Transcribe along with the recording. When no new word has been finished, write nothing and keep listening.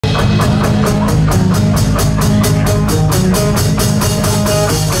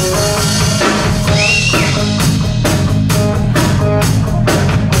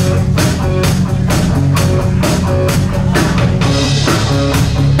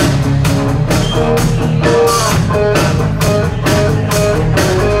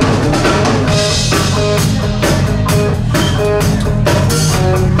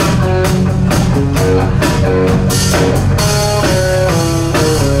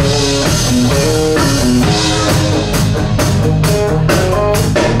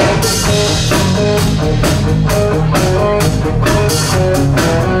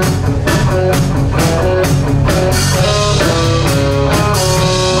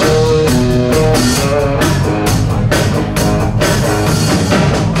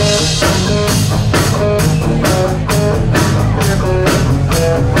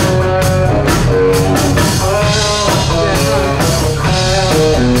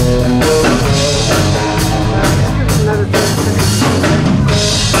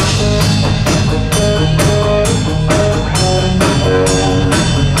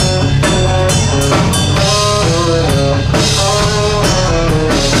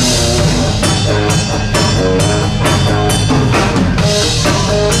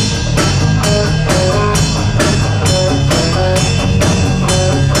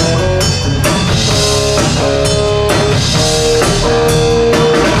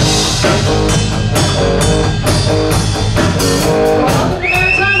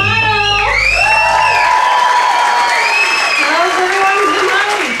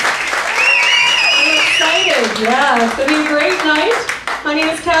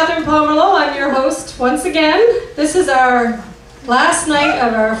Catherine Pomelo. I'm your host once again. This is our last night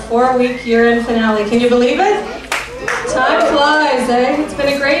of our 4-week year-end finale. Can you believe it? Time flies, eh? It's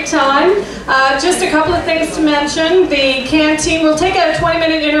been a great time. Just a couple of things to mention. The canteen, we'll take a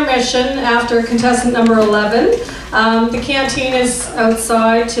 20-minute intermission after contestant number 11. The canteen is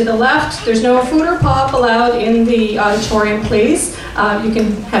outside to the left. There's no food or pop allowed in the auditorium, please. You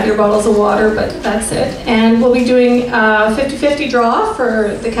can have your bottles of water, but that's it. And we'll be doing a 50-50 draw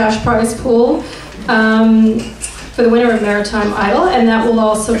for the cash prize pool for the winner of Maritime Idol, and that will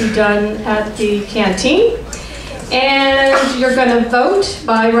also be done at the canteen. And you're going to vote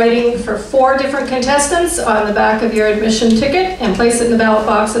by writing for 4 different contestants on the back of your admission ticket and place it in the ballot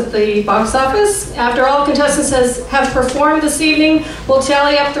box at the box office. After all contestants have performed this evening, we'll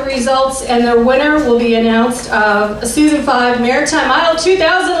tally up the results and their winner will be announced of Season 5 Maritime Idol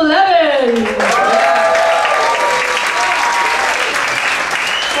 2011.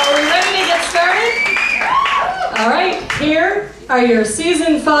 So are we ready to get started? All right, here are your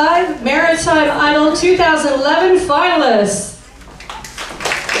Season 5 Maritime Idol 2011 finalists.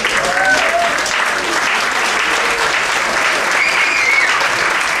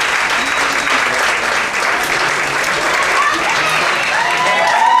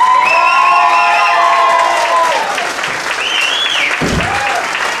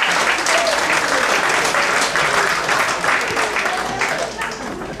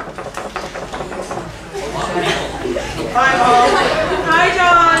 Hi,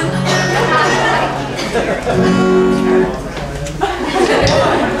 John.